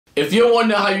If you're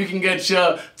wondering how you can get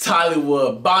your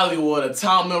Tollywood, Bollywood, or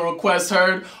Town Mill requests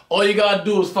heard, all you gotta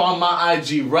do is follow my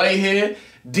IG right here,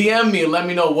 DM me and let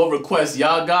me know what requests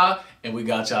y'all got, and we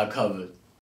got y'all covered.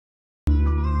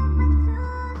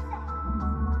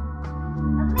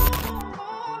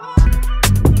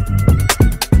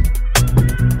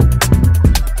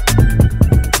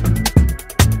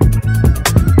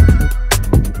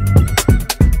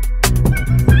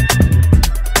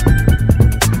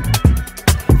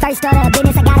 Start a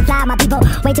business, I gotta fly my people.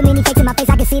 Way too many fakes in my face,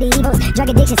 I can see the evils. Drug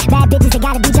addictions, bad bitches, they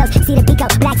gotta be jokes. See the pico,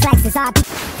 black slacks, it's RP.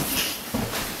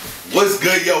 What's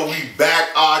good, yo? We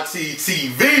back,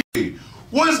 RTTV.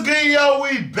 What's good, yo?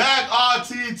 We back,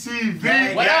 RTTV.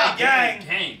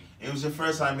 Gang. It was your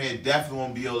first time here, definitely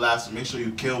won't be your last, so make sure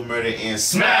you kill, murder, and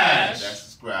smash that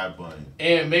subscribe button.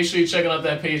 And make sure you're checking out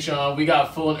that Patreon. We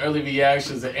got full and early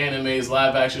reactions to animes,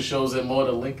 live action shows, and more.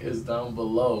 The link is down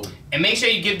below. And make sure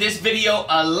you give this video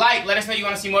a like. Let us know you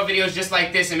want to see more videos just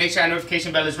like this, and make sure our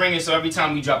notification bell is ringing so every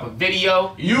time we drop a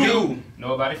video, you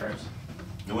know about it first.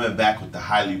 We went back with the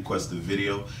highly requested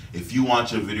video. If you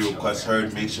want your video request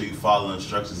heard, make sure you follow the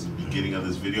instructions at the beginning of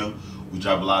this video. We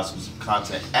drop a lot of exclusive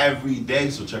content every day,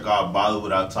 so check out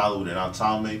Bollywood, our Tollywood, and our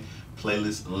Town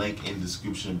playlist link in the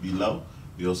description below.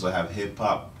 We also have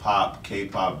hip-hop, pop,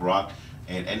 K-pop, rock,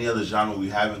 and any other genre we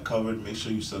haven't covered. Make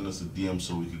sure you send us a DM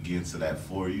so we can get into that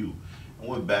for you. And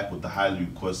we're back with the highly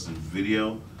requested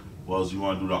video. Wells, you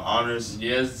want to do the honors?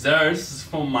 Yes, sir. This is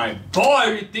from my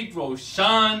boy, Hrithik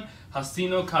Roshan,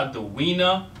 Haseeno ka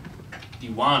Deewana,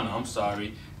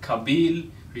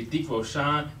 Kaabil, Hrithik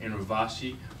Roshan, and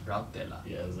Urvashi Rautela.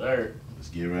 Yes, sir. Let's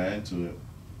get right into it.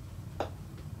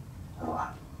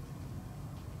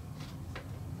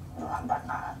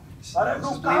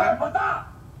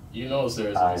 You know it's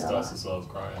serious when he starts himself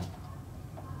crying.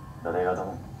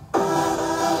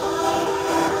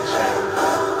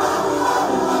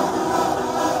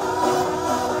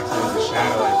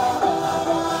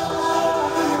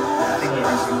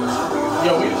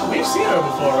 Yo, we've seen her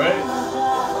before, right?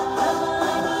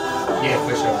 Yeah,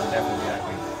 for sure. Definitely, I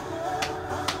agree.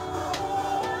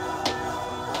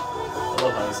 I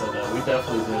love how you said that. We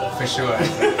definitely did that. For sure.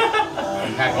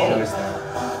 I'm happy to notice that.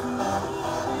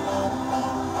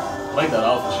 I like that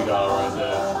outfit she got on right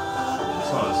there. This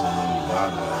one is some Lady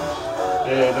Gaga.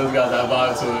 Yeah, it does got that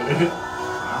vibe to it.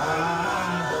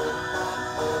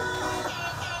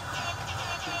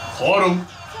 Caught him.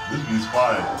 This beat's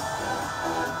fire.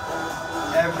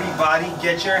 Everybody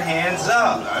get your hands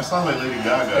up. That sounds like Lady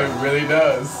Gaga. It really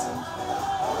does.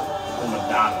 Oh,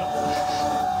 Madonna.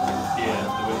 Yeah,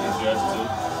 the way she's dressed too.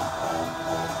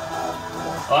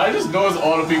 Oh, I just noticed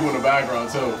all the people in the background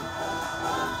too.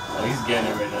 Oh, he's getting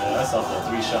it right now. That's off like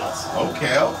 3 shots.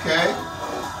 Okay.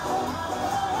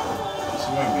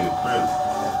 She might be a crib.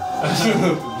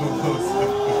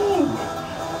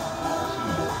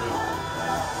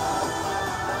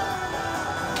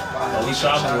 Oh, we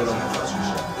shot with him.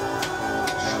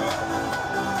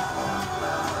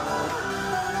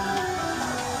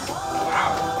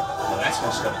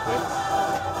 Switched up quick.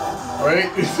 Right?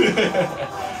 He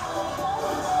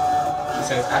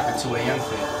says after 2 a.m.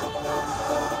 fit.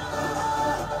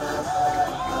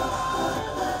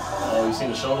 Oh, you seen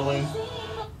the shoulder lean?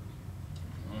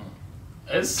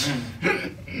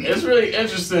 It's really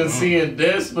interesting seeing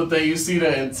this, but then you see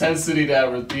the intensity that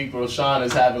Hrithik Roshan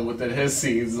is having within his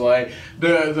scenes. Like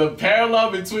the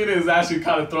parallel between it is actually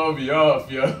kind of throwing me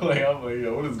off, yo. Like I'm like,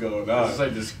 yo, what is going on? It's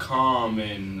like this calm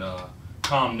and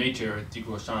calm nature Hrithik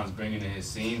Roshan's bringing in his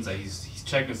scenes. Like he's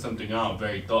checking something out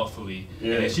very thoughtfully.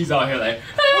 Yeah. And then she's out here like,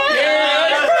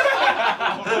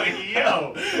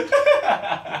 yo.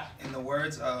 In the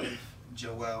words of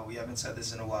Joel, we haven't said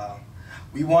this in a while.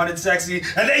 We wanted sexy,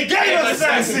 and they gave us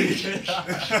sexy.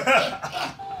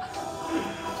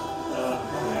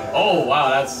 Oh wow,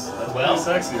 that's well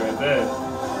sexy right there.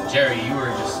 Jerry, you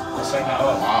were just like,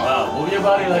 oh Wow, move your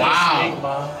body like Wow. a snake,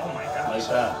 man. Oh my gosh. Like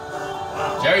that.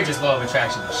 wow. Jerry just love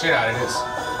attraction the shit out of this.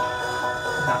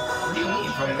 What do you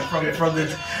mean? From the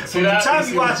See that? time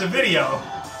see you watch a video.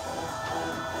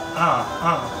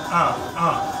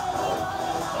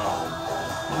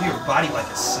 Move your body like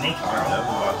a snake, bro.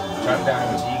 Drop down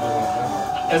into ego.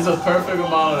 It's a perfect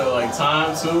amount of like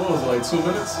time too. It was like 2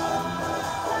 minutes.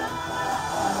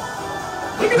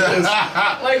 Look at this.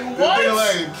 Like what? This nigga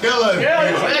like a killer. Yeah,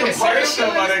 he's Like like a a serial pressure,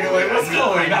 my killer? nigga. Like what's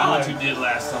going I know on? what you did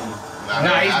last summer.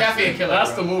 Nah, he's definitely a killer.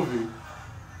 That's bro. the movie.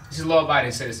 He's a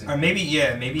law-abiding citizen. Or maybe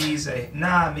he's a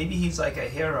maybe he's like a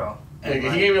hero. He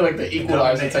gave me like the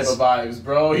Equalizer type of vibes,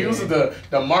 bro. He was the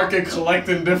market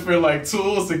collecting different like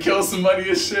tools to kill somebody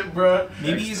and shit, bro.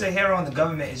 Maybe he's a hero and the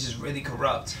government is just really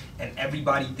corrupt, and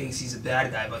everybody thinks he's a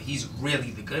bad guy, but he's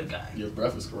really the good guy. Your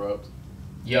breath is corrupt.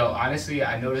 Yo, honestly,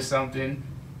 I noticed something.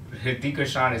 Hrithik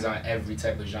Roshan is on every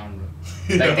type of genre.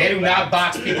 Like, they do not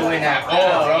box people in at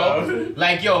all, bro.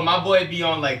 Like, yo, my boy be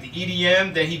on, like, the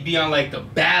EDM, then he be on, like, the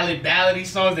ballady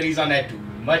songs, then he's on that he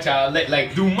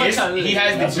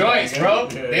has the joints, bro.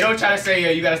 They don't try to say,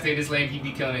 yo, you gotta stay this lane, he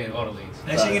be killing it in all the lanes.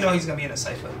 Next thing you know, he's gonna be in a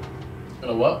cypher. In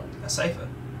a what? A cypher.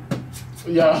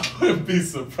 Yeah, I wouldn't be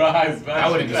surprised, man. I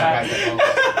wouldn't be surprised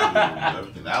at all.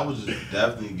 That was just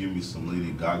definitely give me some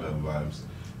Lady Gaga vibes.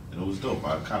 And it was dope.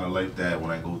 I kind of like that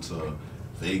when I go to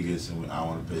Vegas and I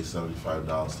want to pay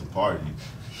 $75 to party.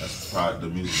 That's probably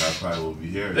the music I probably will be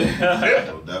hearing.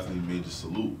 So definitely major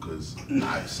salute because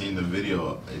I've seen the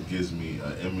video. It gives me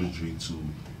an imagery to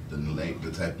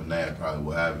the type of night I probably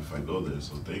will have if I go there.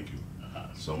 So thank you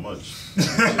so much.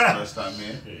 First time,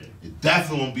 man. It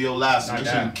definitely won't be your last. So make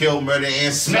sure you kill, murder,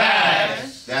 and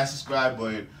smash that subscribe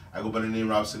button. I go by the name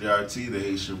Robcityrt, the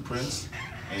Haitian Prince.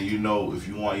 And you know, if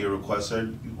you want your request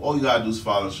heard, all you gotta do is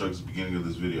follow instructions at the beginning of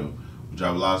this video. We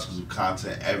drop a lot of exclusive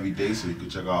content every day, so you can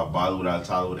check out our Bollywood, our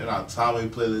Tollywood, and our Tommy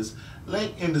playlist.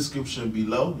 Link in the description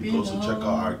below. You can also check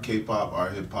out our K-pop, our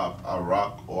hip-hop, our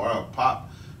rock, or our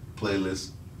pop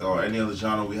playlist, or any other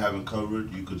genre we haven't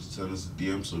covered. You could send us a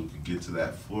DM so we could get to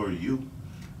that for you.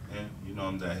 And you know,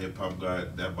 I'm that hip-hop guy,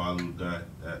 that Bollywood guy,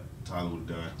 that Tollywood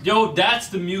guy. Yo, that's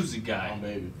the music guy. Oh,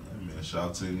 baby. Shout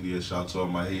out to India, shout out to all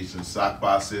my Haitians.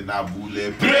 Sakpase na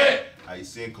boule. I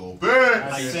sing I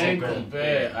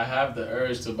have the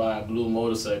urge to buy a blue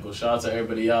motorcycle. Shout out to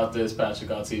everybody out there. It's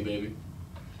Patricrt RT, baby.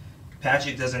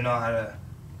 Patrick doesn't know how to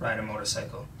ride a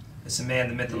motorcycle. It's a man,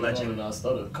 the myth, the legend,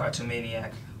 cartoon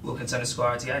maniac. Wilkins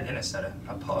 _ RT. I didn't stutter.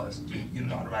 I paused. You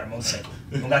know how to ride a motorcycle.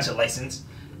 You don't got your license.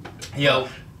 Yo.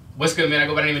 What's good, man? I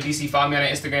go by the name of DC. Follow me on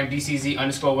Instagram,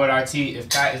 DCZ_WordRT. If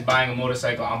Pat is buying a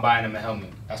motorcycle, I'm buying him a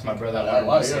helmet. That's my brother. I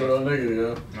love him. You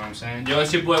know what I'm saying? Yo,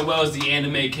 it's your boy Wells, the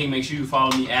Anime King. Make sure you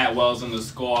follow me at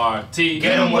Wells_RT.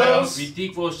 Get him, Wells.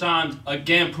 Hrithik Roshan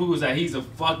again proves that he's the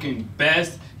fucking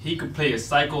best. He could play a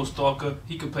psycho stalker.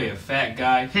 He could play a fat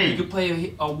guy. He could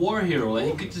play a war hero. Like,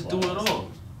 he could just do it all.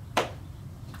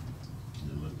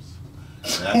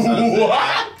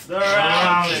 What? The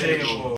round table.